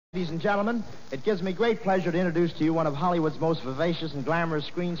Ladies and gentlemen, it gives me great pleasure to introduce to you one of Hollywood's most vivacious and glamorous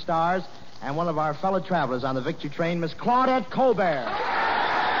screen stars and one of our fellow travelers on the Victory train, Miss Claudette Colbert.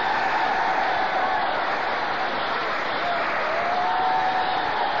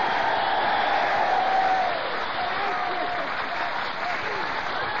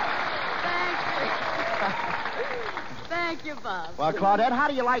 Thank you, Bob. Well, Claudette, how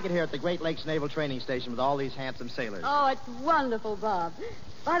do you like it here at the Great Lakes Naval Training Station with all these handsome sailors? Oh, it's wonderful, Bob.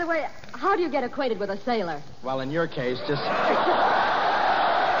 By the way, how do you get acquainted with a sailor? Well, in your case, just...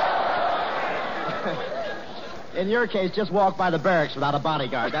 In your case, just walk by the barracks without a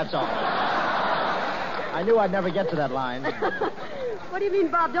bodyguard, that's all. I knew I'd never get to that line. What do you mean,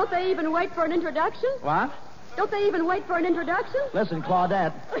 Bob? Don't they even wait for an introduction? What? Don't they even wait for an introduction? Listen,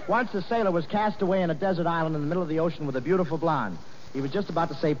 Claudette, once a sailor was cast away in a desert island in the middle of the ocean with a beautiful blonde. He was just about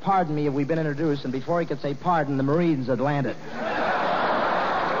to say, "Pardon me, have we been introduced?" And before he could say pardon, the Marines had landed.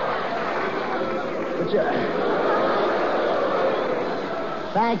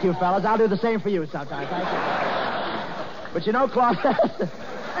 Thank you, fellas. I'll do the same for you sometime. Thank you. But you know, Claudette...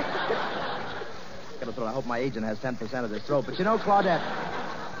 I hope my agent has 10% of this throat. But you know, Claudette,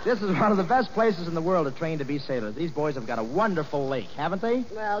 this is one of the best places in the world to train to be sailors. These boys have got a wonderful lake, haven't they?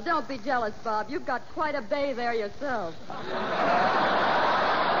 Well, don't be jealous, Bob. You've got quite a bay there yourself.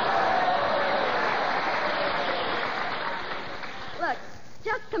 Look,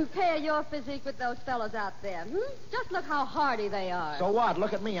 just compare your physique with those fellows out there. Just look how hardy they are. So what?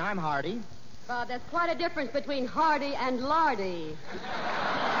 Look at me. I'm hardy. Bob, there's quite a difference between hardy and lardy.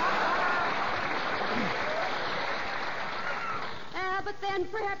 But then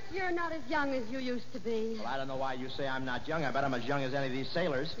perhaps you're not as young as you used to be. Well, I don't know why you say I'm not young. I bet I'm as young as any of these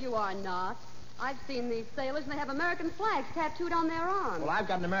sailors. You are not. I've seen these sailors, and they have American flags tattooed on their arms. Well, I've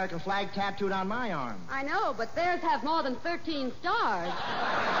got an American flag tattooed on my arm. I know, but theirs have more than 13 stars.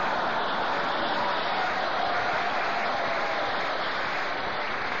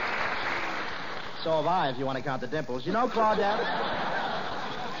 So have I, if you want to count the dimples. You know, Claudette...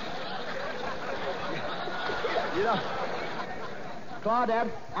 Claudette,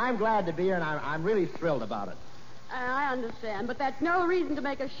 I'm glad to be here, and I'm really thrilled about it. I understand, but that's no reason to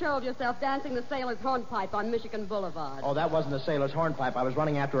make a show of yourself dancing the sailor's hornpipe on Michigan Boulevard. Oh, that wasn't a sailor's hornpipe. I was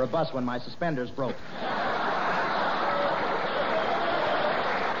running after a bus when my suspenders broke.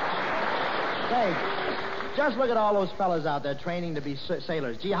 Hey, just look at all those fellas out there training to be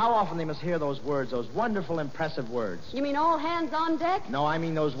sailors. Gee, how often they must hear those words, those wonderful, impressive words. You mean all hands on deck? No, I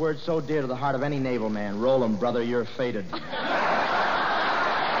mean those words so dear to the heart of any naval man. Roll 'em, brother, you're fated.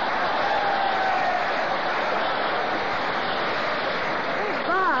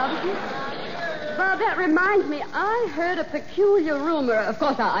 Bob, that reminds me, I heard a peculiar rumor. Of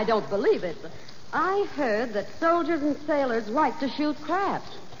course, I don't believe it, but I heard that soldiers and sailors like to shoot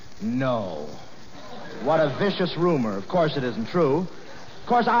craps. No. What a vicious rumor. Of course it isn't true. Of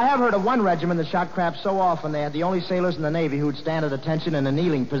course, I have heard of one regiment that shot craps so often they had the only sailors in the Navy who'd stand at attention in a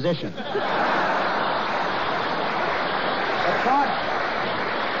kneeling position.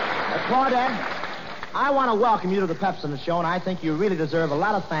 Claudette, I want to welcome you to the Pepsin Show, and I think you really deserve a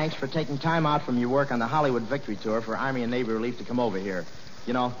lot of thanks for taking time out from your work on the Hollywood Victory Tour for Army and Navy Relief to come over here.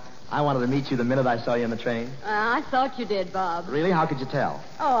 You know, I wanted to meet you the minute I saw you in the train. I thought you did, Bob. Really? How could you tell?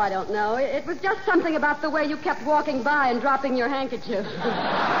 Oh, I don't know. It was just something about the way you kept walking by and dropping your handkerchief.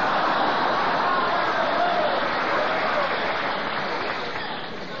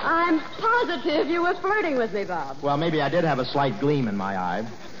 I'm positive you were flirting with me, Bob. Well, maybe I did have a slight gleam in my eye.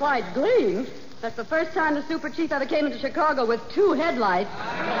 Slight gleam? That's the first time the super chief ever came into Chicago with 2 headlights.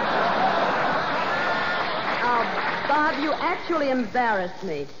 Bob, you actually embarrassed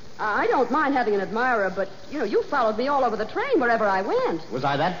me. I don't mind having an admirer, but, you followed me all over the train wherever I went. Was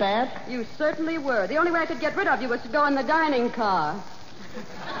I that bad? You certainly were. The only way I could get rid of you was to go in the dining car.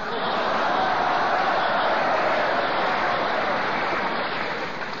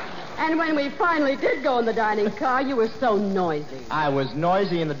 And when we finally did go in the dining car, you were so noisy. I was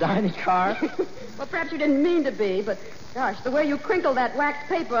noisy in the dining car? Well, perhaps you didn't mean to be, but, gosh, the way you crinkled that wax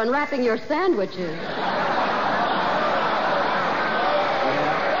paper unwrapping your sandwiches.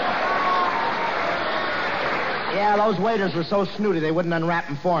 Yeah, those waiters were so snooty they wouldn't unwrap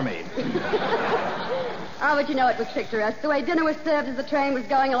them for me. Oh, but it was picturesque. The way dinner was served as the train was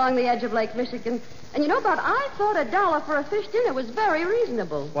going along the edge of Lake Michigan. And Bob, I thought $1 for a fish dinner was very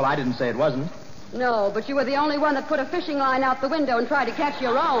reasonable. Well, I didn't say it wasn't. No, but you were the only one that put a fishing line out the window and tried to catch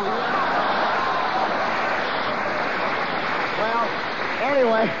your own. Well,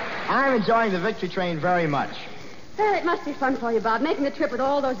 anyway, I'm enjoying the Victory train very much. Well, it must be fun for you, Bob, making the trip with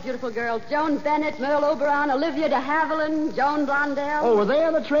all those beautiful girls. Joan Bennett, Merle Oberon, Olivia de Havilland, Joan Blondell. Oh, were they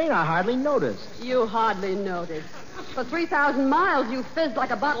on the train? I hardly noticed. You hardly noticed. For 3,000 miles, you fizzed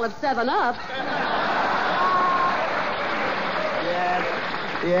like a bottle of 7-Up.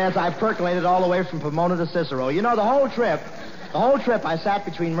 Yes, I percolated all the way from Pomona to Cicero. You know, the whole trip, I sat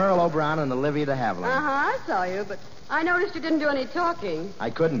between Merle Oberon and Olivia de Havilland. I saw you, but I noticed you didn't do any talking. I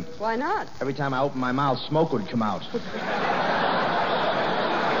couldn't. Why not? Every time I opened my mouth, smoke would come out.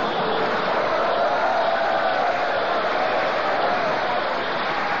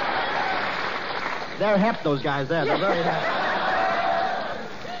 They're hep, those guys there. They're very hep.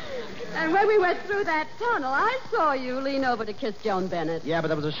 And when we went through that tunnel, I saw you lean over to kiss Joan Bennett. Yeah, but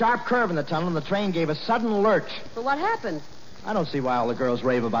there was a sharp curve in the tunnel, and the train gave a sudden lurch. But what happened? I don't see why all the girls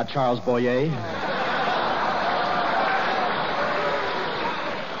rave about Charles Boyer.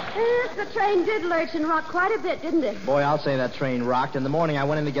 Yes, the train did lurch and rock quite a bit, didn't it? Boy, I'll say that train rocked. In the morning, I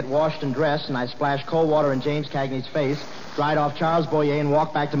went in to get washed and dressed, and I splashed cold water in James Cagney's face, dried off Charles Boyer, and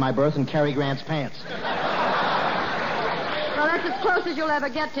walked back to my berth in Cary Grant's pants. Well, that's as close as you'll ever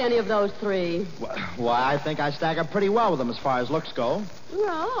get to any of those three. Why, I think I stack up pretty well with them as far as looks go.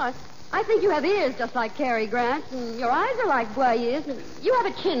 Well, I think you have ears just like Cary Grant's, and your eyes are like Boyer's, and you have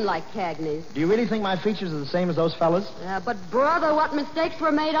a chin like Cagney's. Do you really think my features are the same as those fellas? But, brother, what mistakes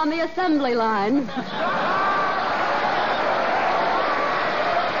were made on the assembly line.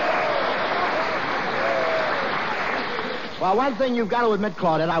 Well, one thing you've got to admit,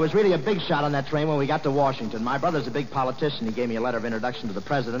 Claudette, I was really a big shot on that train when we got to Washington. My brother's a big politician. He gave me a letter of introduction to the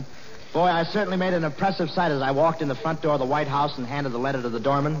president. Boy, I certainly made an impressive sight as I walked in the front door of the White House and handed the letter to the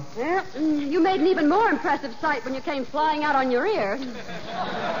doorman. Yeah, you made an even more impressive sight when you came flying out on your ear.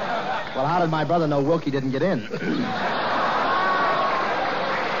 Well, how did my brother know Wilkie didn't get in?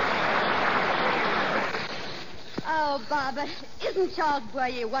 Oh, Bob, isn't Charles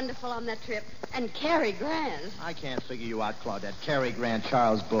Boyer wonderful on that trip? And Cary Grant. I can't figure you out, Claudette. Cary Grant,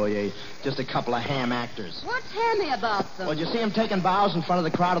 Charles Boyer, just a couple of ham actors. What's hammy about them? Well, did you see him taking bows in front of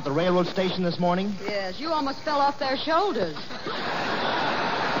the crowd at the railroad station this morning? Yes, you almost fell off their shoulders. Well,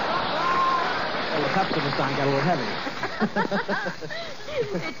 the Pepsi sign got a little heavy.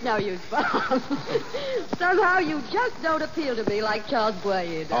 It's no use, Bob. Somehow you just don't appeal to me like Charles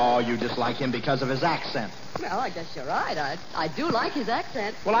Boyer does. Oh, you just like him because of his accent. Well, I guess you're right. I do like his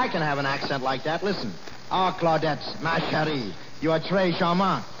accent. Well, I can have an accent like that. Listen. Ah, Claudette, ma chérie, you are très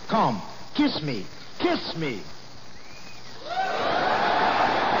charmant. Come, kiss me. Kiss me. Well,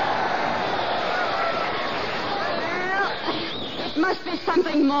 it must be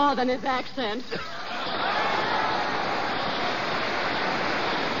something more than his accent.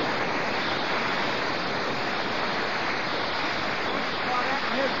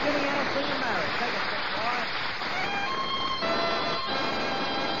 Here's Skinnay, Ennis, being married. Take a seat, boy.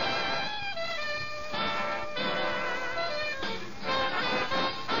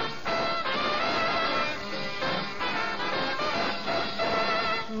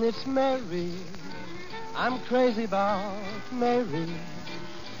 It's Mary. I'm crazy about Mary.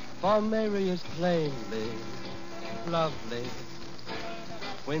 For Mary is plainly lovely.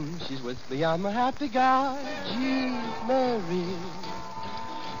 When she's with me, I'm a happy guy. Gee, Mary.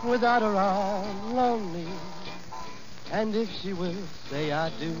 Without her, I'm lonely. And if she will say I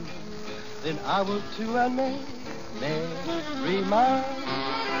do, then I will too, and Mary mine.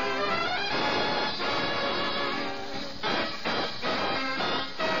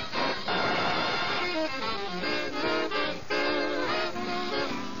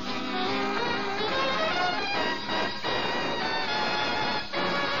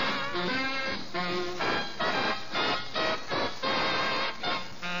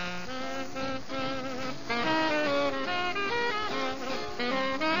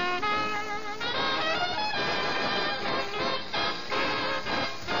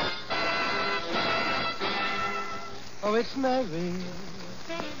 Oh, it's Mary.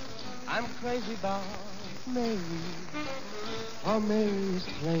 I'm crazy about Mary. Oh, Mary is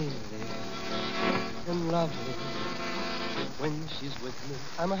plainly and lovely. When she's with me,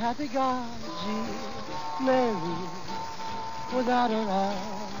 I'm a happy guy. Gee, Mary. Without her,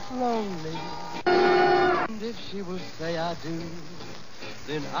 I'm lonely. And if she will say I do,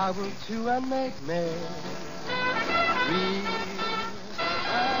 then I will too, and make Mary.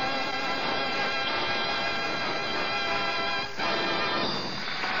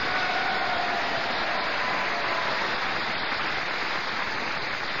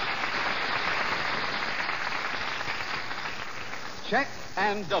 Check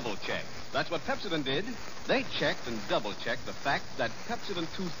and double check. That's what Pepsodent did. They checked and double checked the fact that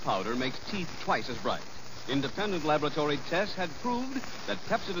Pepsodent tooth powder makes teeth twice as bright. Independent laboratory tests had proved that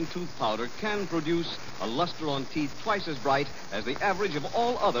Pepsodent tooth powder can produce a luster on teeth twice as bright as the average of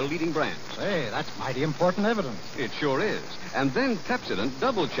all other leading brands. Say, that's mighty important evidence. It sure is. And then Pepsodent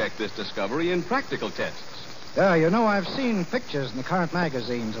double-checked this discovery in practical tests. Yeah, you know, I've seen pictures in the current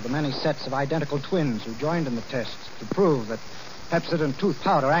magazines of the many sets of identical twins who joined in the tests to prove that Pepsodent tooth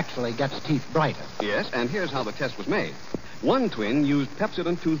powder actually gets teeth brighter. Yes, and here's how the test was made. One twin used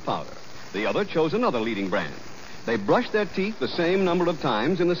Pepsodent tooth powder. The other chose another leading brand. They brushed their teeth the same number of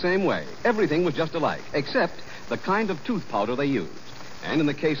times in the same way. Everything was just alike, except the kind of tooth powder they used. And in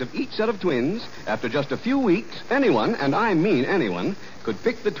the case of each set of twins, after just a few weeks, anyone, and I mean anyone, could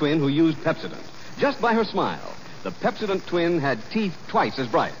pick the twin who used Pepsodent. Just by her smile, the Pepsodent twin had teeth twice as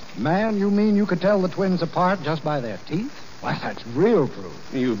bright. Man, you mean you could tell the twins apart just by their teeth? Well, that's real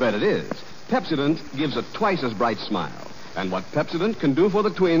proof. You bet it is. Pepsodent gives a twice as bright smile. And what Pepsodent can do for the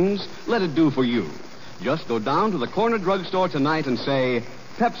twins, let it do for you. Just go down to the corner drugstore tonight and say,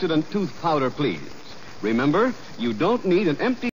 Pepsodent tooth powder, please. Remember, you don't need an empty